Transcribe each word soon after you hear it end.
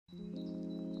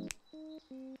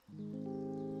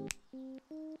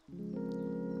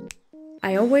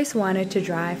I always wanted to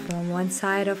drive from one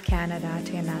side of Canada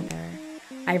to another.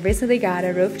 I recently got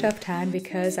a rooftop tent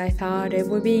because I thought it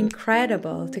would be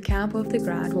incredible to camp off the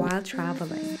ground while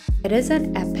traveling. It is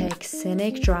an epic,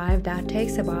 scenic drive that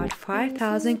takes about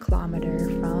 5,000 kilometers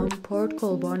from Port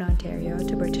Colborne, Ontario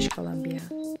to British Columbia.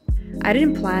 I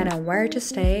didn't plan on where to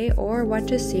stay or what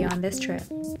to see on this trip.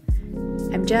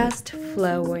 I'm just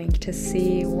flowing to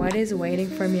see what is waiting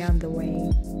for me on the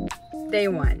way. Day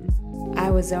 1. I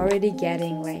was already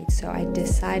getting late, so I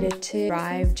decided to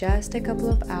drive just a couple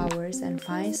of hours and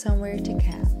find somewhere to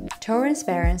camp. Torrance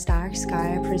Barrens Dark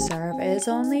Sky Preserve is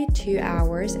only 2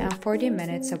 hours and 40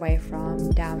 minutes away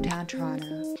from downtown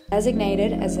Toronto.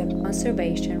 Designated as a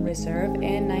conservation reserve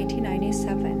in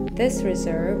 1997, this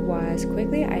reserve was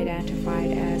quickly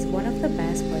identified as one of the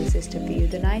best places to view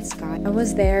the night sky. I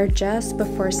was there just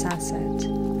before sunset.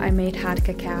 I made hot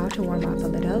cacao to warm up a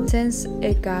little since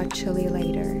it got chilly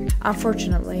later.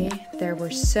 Unfortunately, there were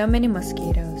so many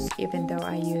mosquitoes. Even though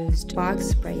I used bug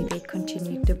spray, they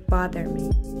continued to bother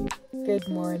me. Good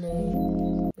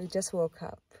morning. We just woke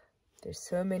up. There's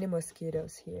so many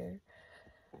mosquitoes here.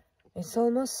 It's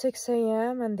almost 6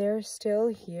 a.m. and they're still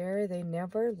here. They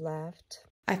never left.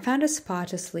 I found a spot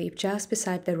to sleep just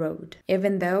beside the road.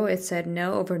 Even though it said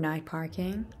no overnight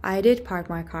parking, I did park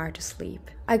my car to sleep.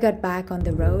 I got back on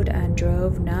the road and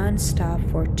drove non-stop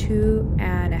for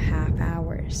 2.5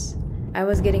 hours. I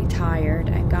was getting tired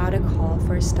and got a call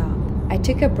for a stop. I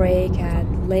took a break at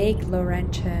Lake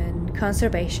Laurentian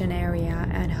Conservation Area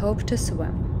and hoped to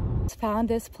swim. Found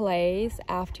this place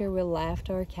after we left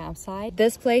our campsite.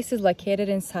 This place is located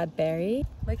in Sudbury.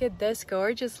 Look at this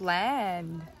gorgeous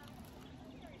land.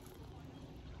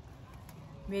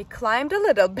 We climbed a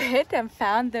little bit and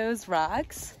found those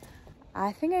rocks.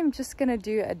 I think I'm just gonna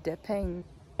do a dipping.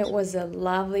 It was a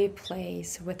lovely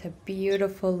place with a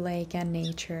beautiful lake and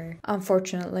nature.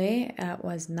 Unfortunately, it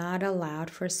was not allowed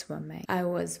for swimming. I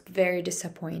was very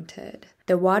disappointed.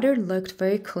 The water looked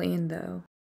very clean though.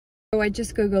 So I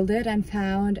just googled it and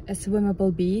found a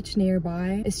swimmable beach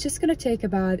nearby. It's just gonna take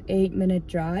about 8-minute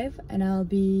drive and I'll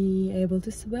be able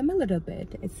to swim a little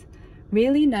bit. It's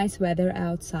really nice weather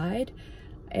outside.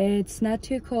 It's not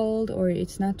too cold or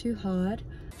it's not too hot.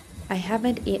 I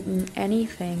haven't eaten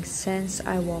anything since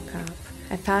I woke up.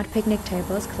 I found picnic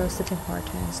tables close to Tim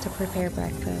Hortons to prepare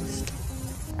breakfast.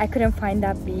 I couldn't find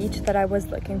that beach that I was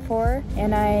looking for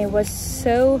and I was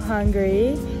so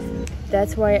hungry.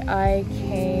 That's why I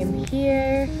came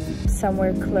here,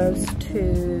 somewhere close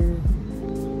to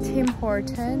Tim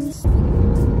Hortons.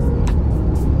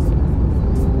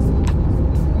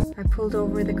 I pulled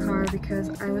over the car because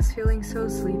I was feeling so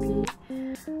sleepy.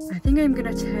 I think I'm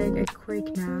gonna take a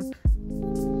quick nap,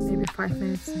 maybe 5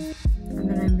 minutes, and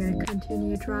then I'm gonna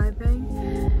continue driving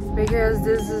because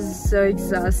this is so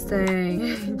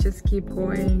exhausting. Just keep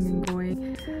going and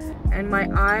going, and my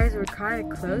eyes were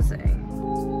kind of closing.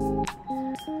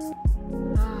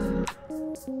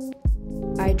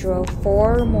 I drove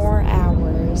 4 more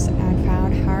hours and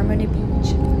found Harmony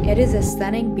Beach. It is a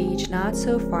stunning beach not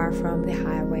so far from the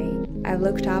highway. I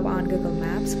looked up on Google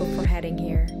Maps before heading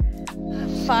here.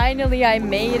 Finally, I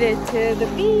made it to the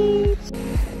beach.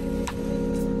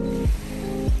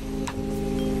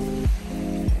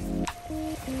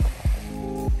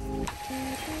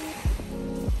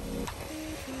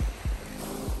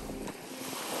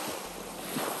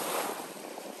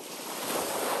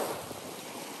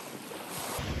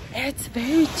 It's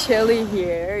very chilly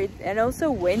here and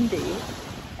also windy.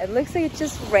 It looks like it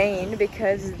just rained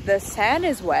because the sand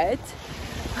is wet.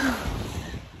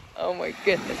 Oh my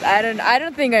goodness, I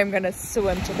don't think I'm gonna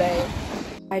swim today.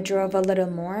 I drove a little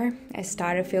more. I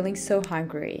started feeling so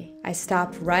hungry. I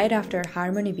stopped right after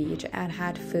Harmony Beach and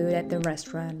had food at the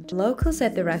restaurant. Locals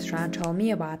at the restaurant told me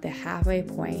about the halfway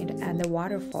point and the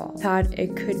waterfall. Thought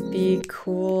it could be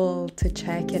cool to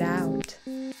check it out.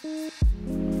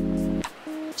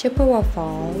 Chippewa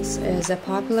Falls is a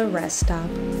popular rest stop.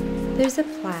 There's a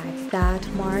plaque that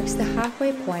marks the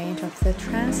halfway point of the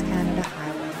Trans-Canada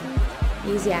Highway.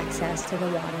 Easy access to the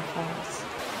waterfalls.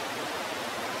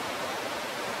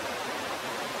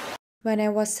 When I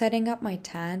was setting up my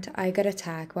tent, I got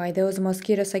attacked by those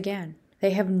mosquitoes again.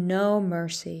 They have no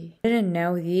mercy. I didn't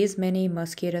know these many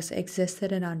mosquitoes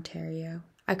existed in Ontario.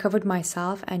 I covered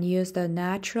myself and used the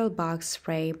natural bug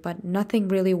spray, but nothing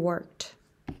really worked.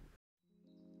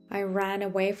 I ran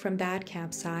away from that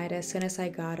campsite as soon as I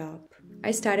got up.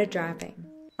 I started driving.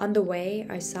 On the way,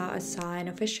 I saw a sign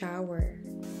of a shower.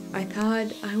 I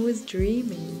thought I was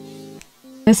dreaming.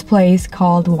 This place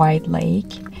called White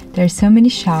Lake, there's so many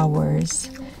showers.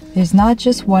 There's not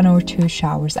just 1 or 2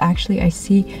 showers. Actually, I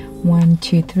see 1,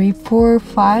 2, 3, 4,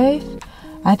 5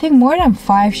 I think more than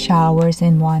 5 showers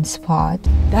in one spot.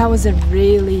 That was a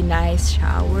really nice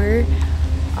shower.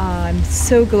 I'm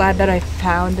so glad that I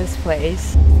found this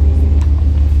place.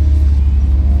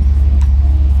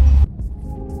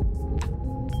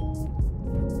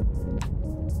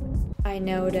 I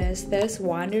noticed this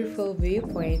wonderful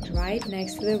viewpoint right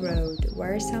next to the road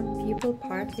where some people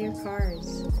park their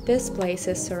cars. This place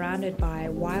is surrounded by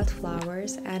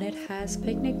wildflowers and it has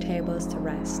picnic tables to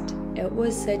rest. It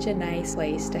was such a nice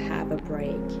place to have a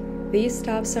break. These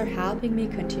stops are helping me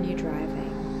continue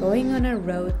driving. Going on a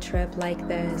road trip like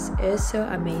this is so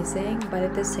amazing, but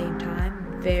at the same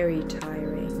time, very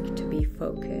tiring to be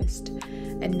focused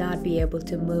and not be able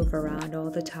to move around all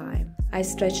the time. I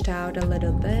stretched out a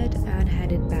little bit and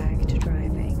headed back to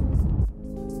driving.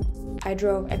 I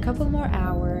drove a couple more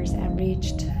hours and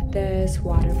reached this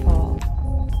waterfall.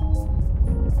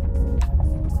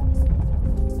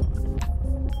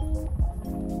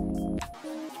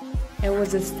 It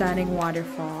was a stunning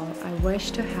waterfall. I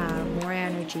wish to have more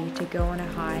energy to go on a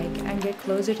hike and get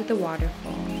closer to the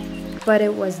waterfall, but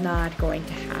it was not going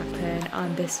to happen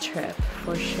on this trip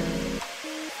for sure.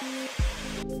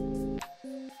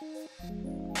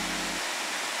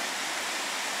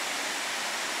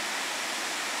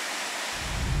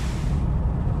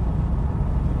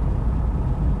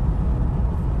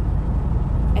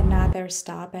 Another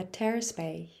stop at Terrace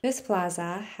Bay. This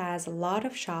plaza has a lot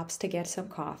of shops to get some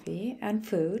coffee and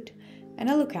food and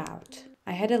a lookout.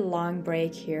 I had a long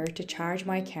break here to charge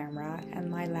my camera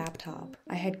and my laptop.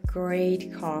 I had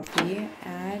great coffee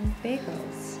and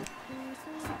bagels.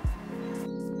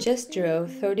 Just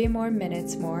drove 30 more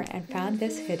minutes more and found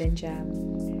this hidden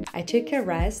gem. I took a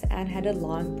rest and had a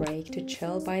long break to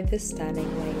chill by this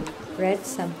stunning lake. Read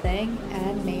something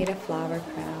and made a flower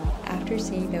crown after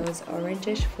seeing those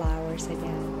orangish flowers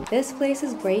again. This place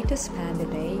is great to spend the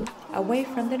day away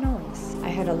from the noise. I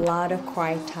had a lot of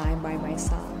quiet time by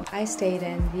myself. I stayed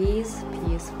in these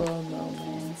peaceful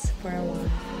moments for a while.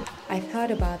 I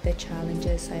thought about the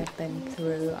challenges I've been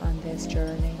through on this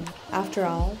journey. After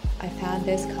all, I found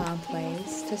this calm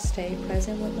place to stay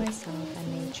present with myself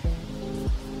and nature.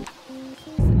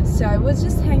 So I was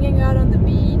just hanging out on the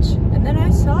beach and then I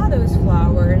saw those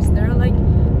flowers. They're like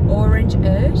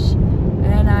orange-ish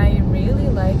and I really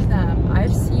like them.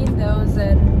 I've seen those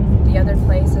in the other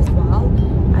place as well.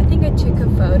 I think I took a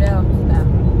photo of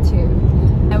them too.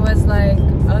 I was like,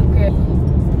 okay,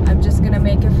 I'm just gonna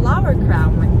make a flower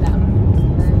crown with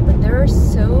them. But there are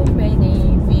so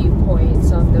many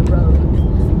viewpoints on the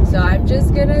road. So I'm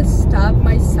just gonna stop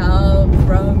myself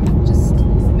from just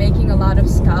making a lot of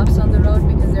stops on the road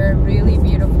because there are really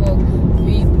beautiful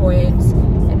viewpoints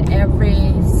in every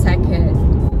second.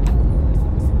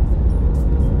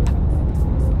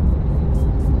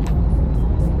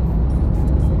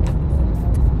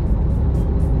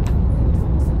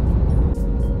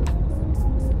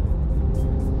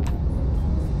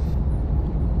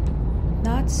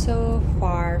 Not so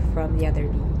far from the other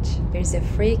beach, there's a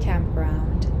free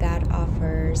campground that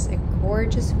offers a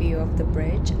gorgeous view of the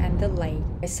bridge and the lake.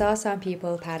 I saw some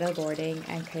people paddleboarding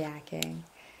and kayaking.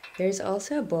 There's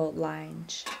also a boat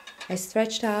lounge. I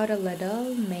stretched out a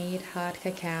little, made hot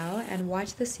cacao, and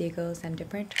watched the seagulls and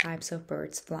different types of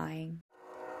birds flying.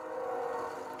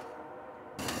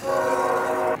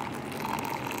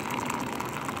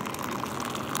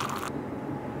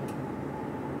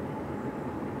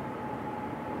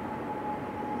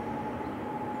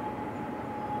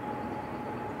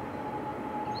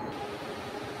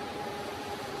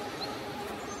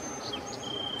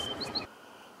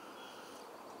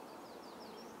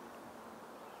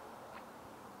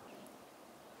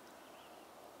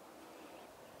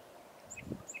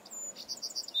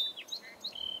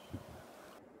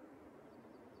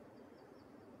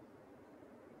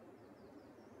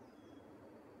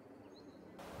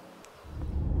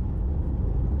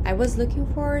 I was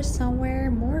looking for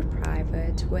somewhere more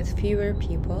private with fewer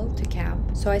people to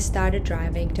camp, so I started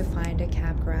driving to find a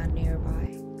campground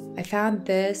nearby. I found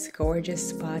this gorgeous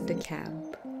spot to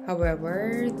camp.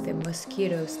 However, the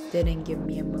mosquitoes didn't give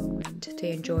me a moment to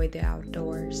enjoy the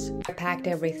outdoors. I packed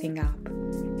everything up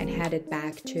and headed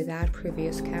back to that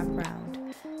previous campground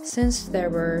since there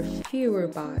were fewer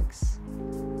bugs.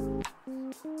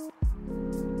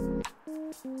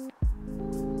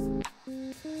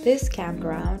 This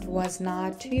campground was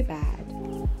not too bad.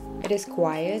 It is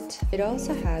quiet. It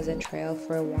also has a trail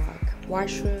for a walk,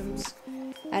 washrooms,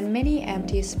 and many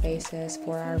empty spaces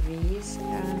for RVs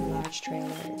and large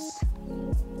trailers.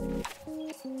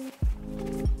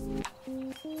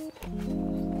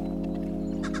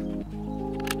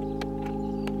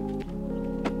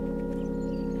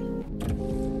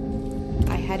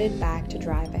 I headed back to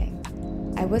driving.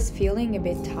 I was feeling a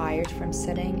bit tired from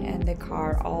sitting in the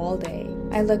car all day.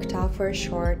 I looked out for a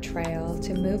short trail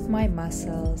to move my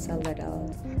muscles a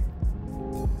little.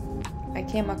 I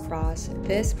came across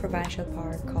this provincial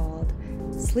park called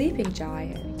Sleeping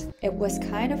Giant. It was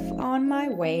kind of on my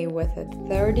way with a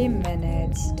 30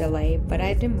 minutes delay, but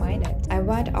I didn't mind it. I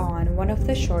went on one of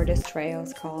the shortest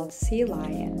trails called Sea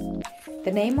Lion.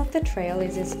 The name of the trail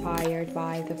is inspired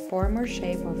by the former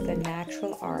shape of the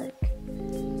natural arc.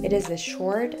 It is a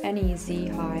short and easy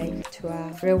hike to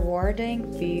a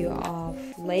rewarding view of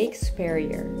Lake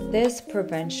Superior. This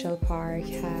provincial park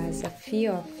has a fee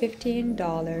of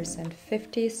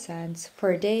 $15.50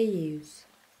 per day use.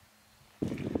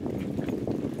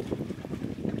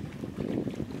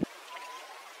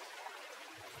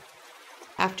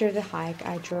 After the hike,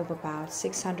 I drove about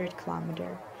 600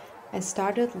 kilometers and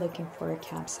started looking for a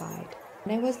campsite.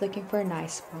 When I was looking for a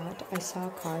nice spot, I saw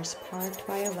cars parked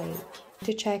by a lake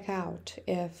to check out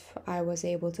if I was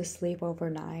able to sleep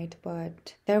overnight,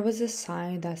 but there was a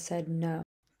sign that said no.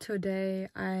 Today,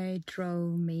 I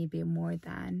drove maybe more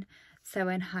than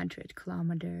 700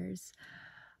 kilometers.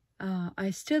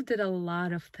 I still did a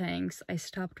lot of things. I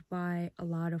stopped by a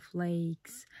lot of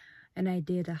lakes and I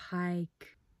did a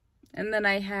hike. And then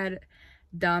I had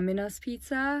Domino's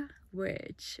pizza,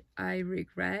 which I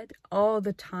regret all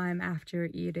the time after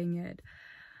eating it.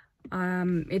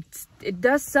 It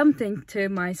does something to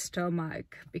my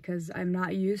stomach because I'm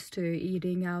not used to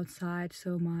eating outside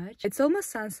so much. It's almost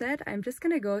sunset. I'm just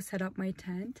gonna go set up my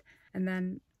tent and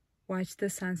then watch the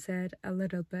sunset a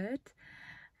little bit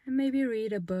and maybe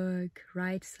read a book,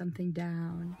 write something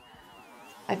down.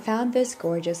 I found this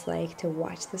gorgeous lake to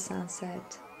watch the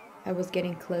sunset. I was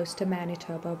getting close to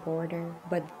Manitoba border,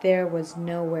 but there was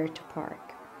nowhere to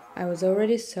park. I was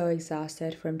already so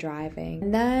exhausted from driving.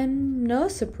 And then, no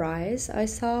surprise, I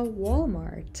saw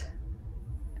Walmart.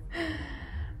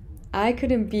 I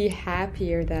couldn't be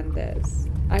happier than this.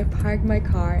 I parked my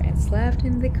car and slept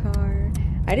in the car.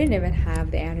 I didn't even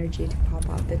have the energy to pop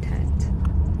out the tent.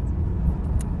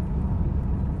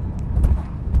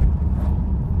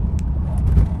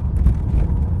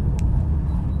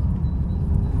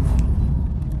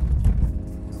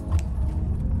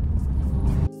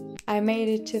 I made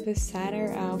it to the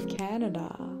center of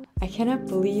Canada. I cannot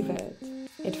believe it.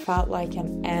 It felt like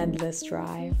an endless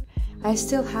drive. I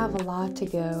still have a lot to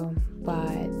go,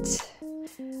 but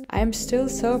I'm still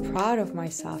so proud of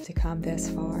myself to come this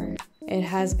far. It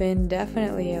has been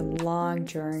definitely a long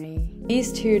journey.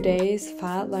 These 2 days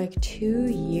felt like 2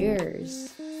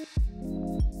 years.